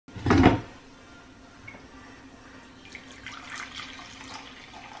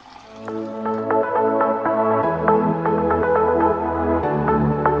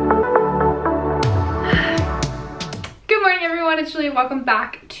it's Julia. Welcome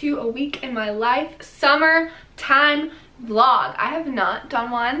back to a week in my life summertime vlog. I have not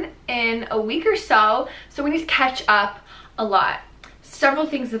done one in a week or so we need to catch up a lot. Several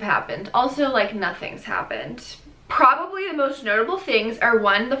things have happened. Also, like, nothing's happened. Probably the most notable things are,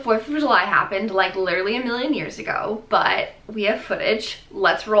 one, the 4th of July happened like literally a million years ago, but we have footage.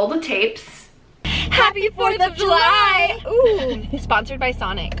 Let's roll the tapes. Happy 4th of July! Ooh, sponsored by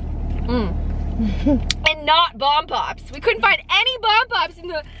Sonic. And not Bomb Pops. We couldn't find any Bomb Pops in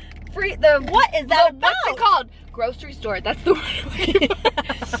the what is that about? What's it called? Grocery store. That's the word.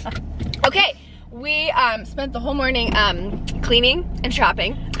 Okay, we spent the whole morning cleaning and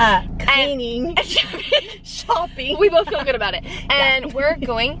shopping. Cleaning. And shopping. We both feel good about it. And we're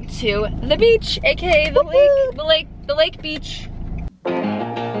going to the beach, aka the lake beach.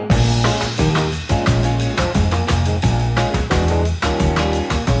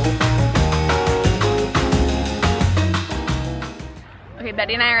 Okay,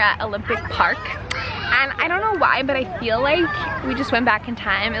 Betty and I are at Olympic Park, and I don't know why, but I feel like we just went back in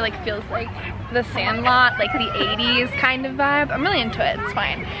time. It like feels like the Sandlot, like the 80s kind of vibe. I'm really into it, it's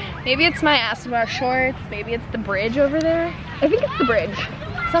fine. Maybe it's my Aston shorts, maybe it's the bridge over there. I think it's the bridge,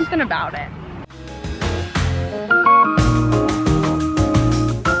 something about it.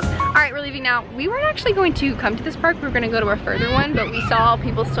 Alright, we're leaving now. We weren't actually going to come to this park, we were gonna go to a further one, but we saw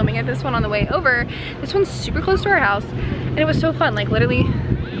people swimming at this one on the way over. This one's super close to our house, and it was so fun. Like, literally,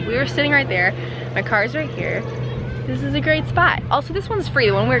 we were sitting right there. My car's right here. This is a great spot. Also, this one's free.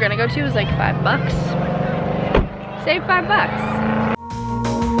 The one we were gonna go to was like $5. Save $5.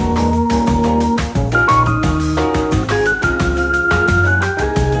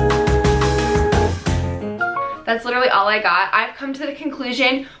 That's literally all I got. I've come to the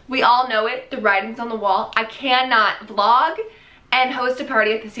conclusion, we all know it, the writing's on the wall. I cannot vlog and host a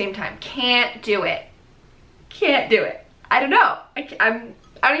party at the same time. Can't do it. Can't do it. I don't know. I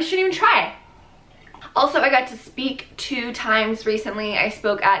shouldn't even try. Also, I got to speak 2 times recently. I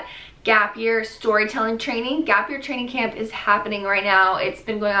spoke at Gap Year Storytelling Training. Gap Year Training Camp is happening right now. It's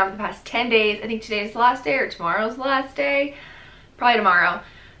been going on for the past 10 days. I think today's the last day or tomorrow's the last day. Probably tomorrow.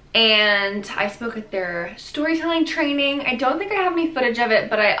 And I spoke at their storytelling training. I don't think I have any footage of it,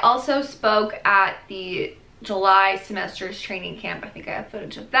 but I also spoke at the July semester's training camp. I think I have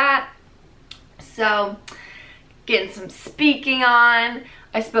footage of that. So, getting some speaking on.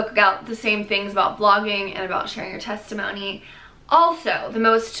 I spoke about the same things about vlogging and about sharing your testimony. Also, the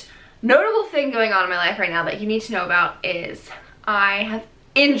most notable thing going on in my life right now that you need to know about is I have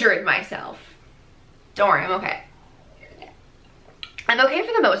injured myself. Don't worry, I'm okay. I'm okay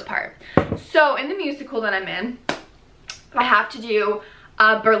for the most part. So in the musical that I'm in, I have to do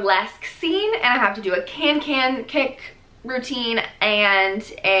a burlesque scene, and I have to do a can-can kick routine and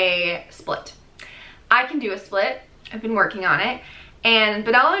a split. I can do a split. I've been working on it.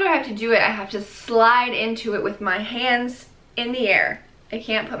 But not only do I have to do it, I have to slide into it with my hands in the air. I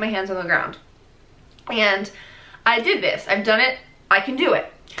can't put my hands on the ground. And I did this. I've done it. I can do it.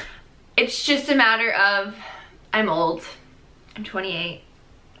 It's just a matter of I'm old. I'm 28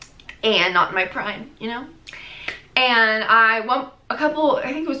 and not in my prime, you know? And I went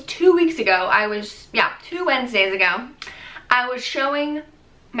I think it was 2 weeks ago, 2 Wednesdays ago, I was showing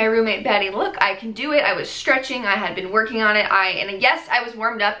my roommate Betty, look, I can do it. I was stretching, I had been working on it, and yes, I was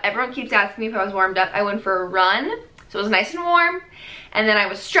warmed up. Everyone keeps asking me if I was warmed up. I went for a run, so it was nice and warm, and then I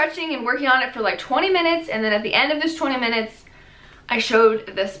was stretching and working on it for like 20 minutes, and then at the end of this 20 minutes, I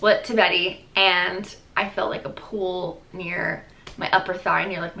showed the split to Betty, and I felt like a pull near my upper thigh,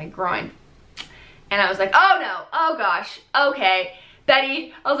 near like my groin. And I was like, oh no, oh gosh, okay.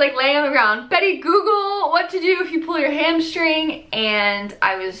 Betty, I was like laying on the ground, Betty, Google what to do if you pull your hamstring. And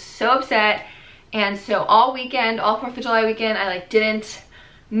I was so upset. And so all weekend, all 4th of July weekend, I like didn't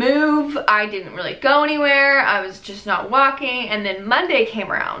move. I didn't really go anywhere. I was just not walking. And then Monday came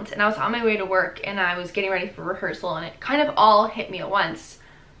around and I was on my way to work and I was getting ready for rehearsal, and it kind of all hit me at once.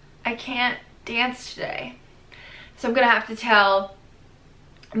 I can't dance today. So I'm gonna have to tell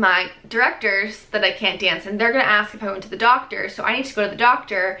my directors that I can't dance, and they're gonna ask if I went to the doctor, so I need to go to the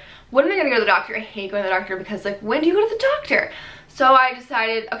doctor. When am I gonna go to the doctor? I hate going to the doctor because, like, when do you go to the doctor? So I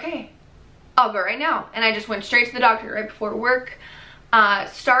decided, okay, I'll go right now. And I just went straight to the doctor right before work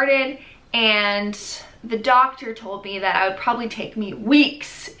started, and the doctor told me that it would probably take me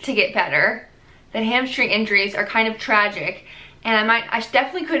weeks to get better, that hamstring injuries are kind of tragic, and I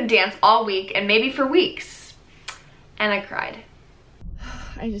definitely couldn't dance all week and maybe for weeks. And I cried.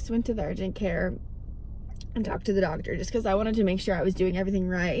 I just went to the urgent care and talked to the doctor just because I wanted to make sure I was doing everything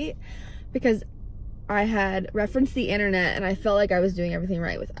right, because I had referenced the internet and I felt like I was doing everything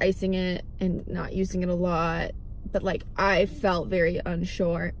right with icing it and not using it a lot but like I felt very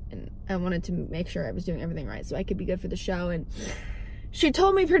unsure, and I wanted to make sure I was doing everything right so I could be good for the show. And she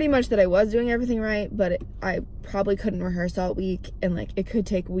told me pretty much that I was doing everything right, but I probably couldn't rehearse all week, and like it could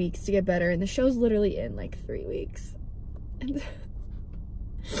take weeks to get better, and the show's literally in like 3 weeks.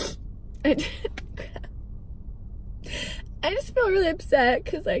 And I just feel really upset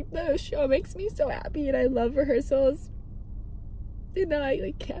because like the show makes me so happy and I love rehearsals, and now I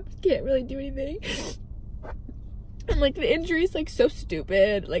like can't really do anything. And like the injury's like so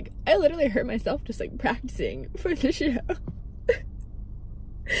stupid. Like I literally hurt myself just like practicing for the show.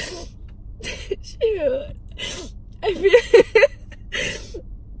 Shoot.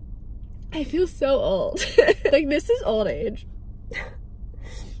 I feel so old. Like this is old age.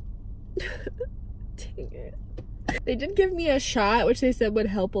 Dang it. They did give me a shot, which they said would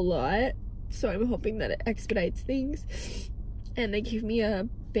help a lot, so I'm hoping that it expedites things. And they gave me a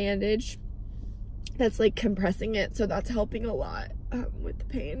bandage that's like compressing it, so that's helping a lot with the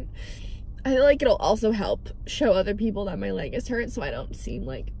pain. I feel like it'll also help show other people that my leg is hurt, so I don't seem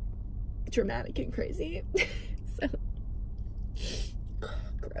like dramatic and crazy. So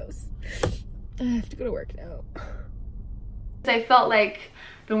gross. I have to go to work now. I felt like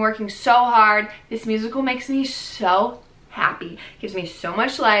I've been working so hard. This musical makes me so happy, gives me so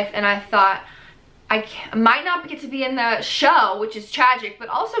much life, and I thought I might not get to be in the show, which is tragic, but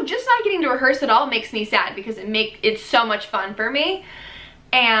also just not getting to rehearse at all makes me sad because it's so much fun for me,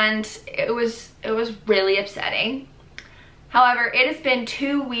 and it was really upsetting. However, it has been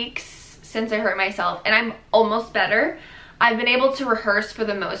 2 weeks since I hurt myself, and I'm almost better. I've been able to rehearse for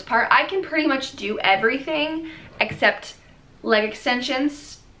the most part. I can pretty much do everything except leg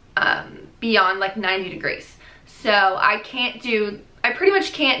extensions beyond like 90 degrees. So I pretty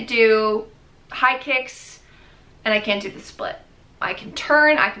much can't do high kicks, and I can't do the split. I can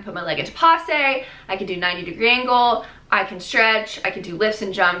turn, I can put my leg into passe, I can do 90-degree angle, I can stretch, I can do lifts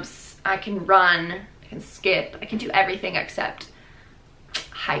and jumps, I can run, I can skip, I can do everything except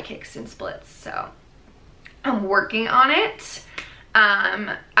high kicks and splits. So I'm working on it.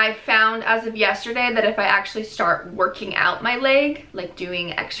 I found as of yesterday that if I actually start working out my leg, like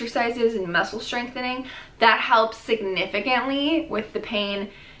doing exercises and muscle strengthening, that helps significantly with the pain.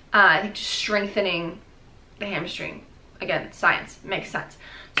 I think just strengthening the hamstring. Again, science makes sense.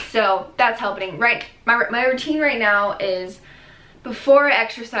 So that's helping. Right, my routine right now is before I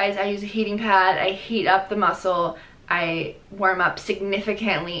exercise, I use a heating pad, I heat up the muscle, I warm up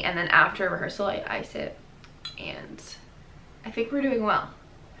significantly, and then after rehearsal, I ice it. And I think we're doing well.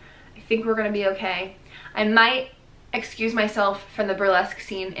 I think we're gonna be okay. I might excuse myself from the burlesque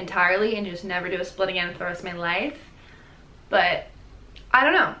scene entirely and just never do a split again for the rest of my life, but I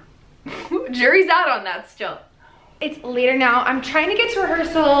don't know. Jury's out on that still. It's later now. I'm trying to get to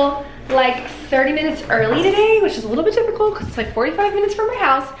rehearsal like 30 minutes early today, which is a little bit difficult because it's like 45 minutes from my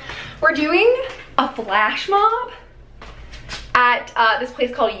house. We're doing a flash mob at this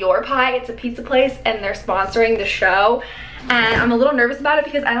place called Your Pie. It's a pizza place and they're sponsoring the show. And I'm a little nervous about it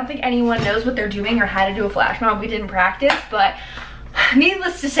because I don't think anyone knows what they're doing or how to do a flash mob. We didn't practice, but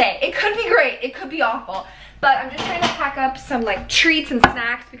needless to say, it could be great, it could be awful. But I'm just trying to pack up some like treats and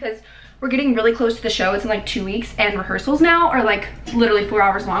snacks because we're getting really close to the show. It's in like 2 weeks, and rehearsals now are like literally 4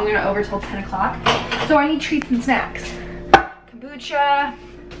 hours long. We're not over till 10 o'clock. So I need treats and snacks. Kombucha,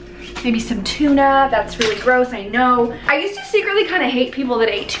 maybe some tuna. That's really gross, I know. I used to secretly kind of hate people that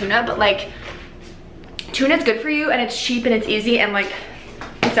ate tuna, but like tuna's good for you and it's cheap and it's easy and like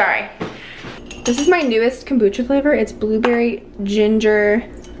it's alright. This is my newest kombucha flavor. It's blueberry ginger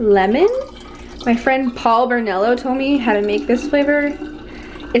lemon. My friend Paul Bernello told me how to make this flavor.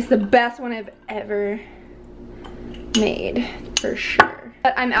 It's the best one I've ever made, for sure.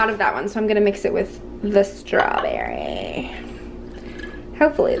 But I'm out of that one, so I'm gonna mix it with the strawberry.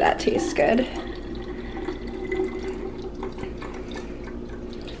 Hopefully that tastes good.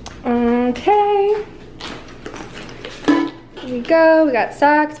 Okay. Here we go. We got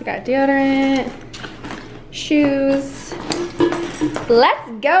socks, we got deodorant, shoes. Let's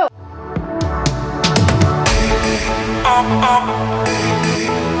go.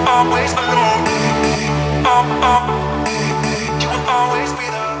 Always alone. You will always be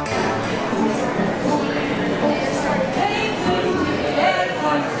there.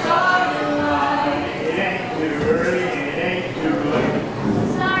 It ain't too early, it ain't too late.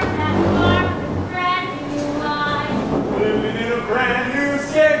 Start that brand new life. Living in a brand new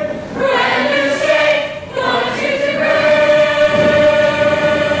state. Brand new state, country to grace.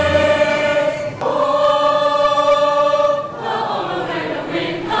 Oh, Oklahoma, where the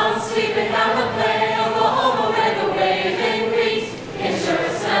wind comes sweeping down the plain. Oklahoma, where the wind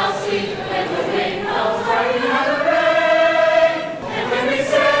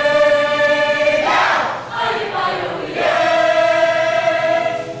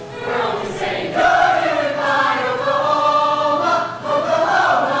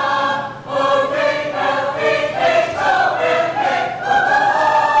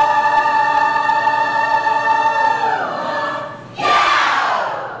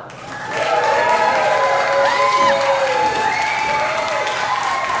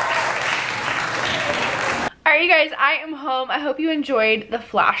enjoyed the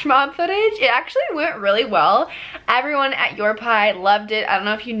flash mob footage. It actually went really well. Everyone at Your Pie loved it. I don't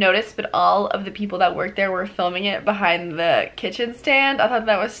know if you noticed, but all of the people that worked there were filming it behind the kitchen stand. I thought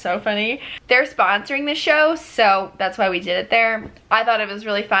that was so funny. They're sponsoring the show, so that's why we did it there. I thought it was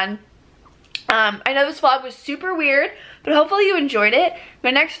really fun. I know this vlog was super weird, but hopefully you enjoyed it.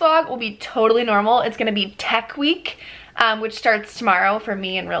 My next vlog will be totally normal. It's gonna be Tech Week, which starts tomorrow for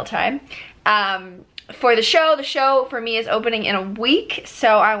me in real time. For the show for me is opening in a week,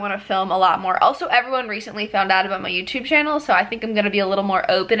 so I want to film a lot more. Also, everyone recently found out about my YouTube channel, so I think I'm gonna be a little more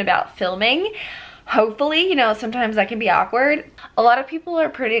open about filming. Hopefully, you know, sometimes that can be awkward. A lot of people are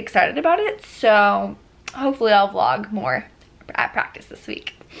pretty excited about it, so hopefully I'll vlog more at practice this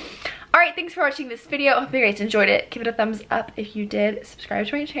week. Alright, thanks for watching this video. I hope you guys enjoyed it. Give it a thumbs up if you did. Subscribe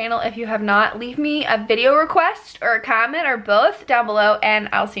to my channel if you have not. Leave me a video request or a comment or both down below, and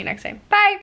I'll see you next time. Bye!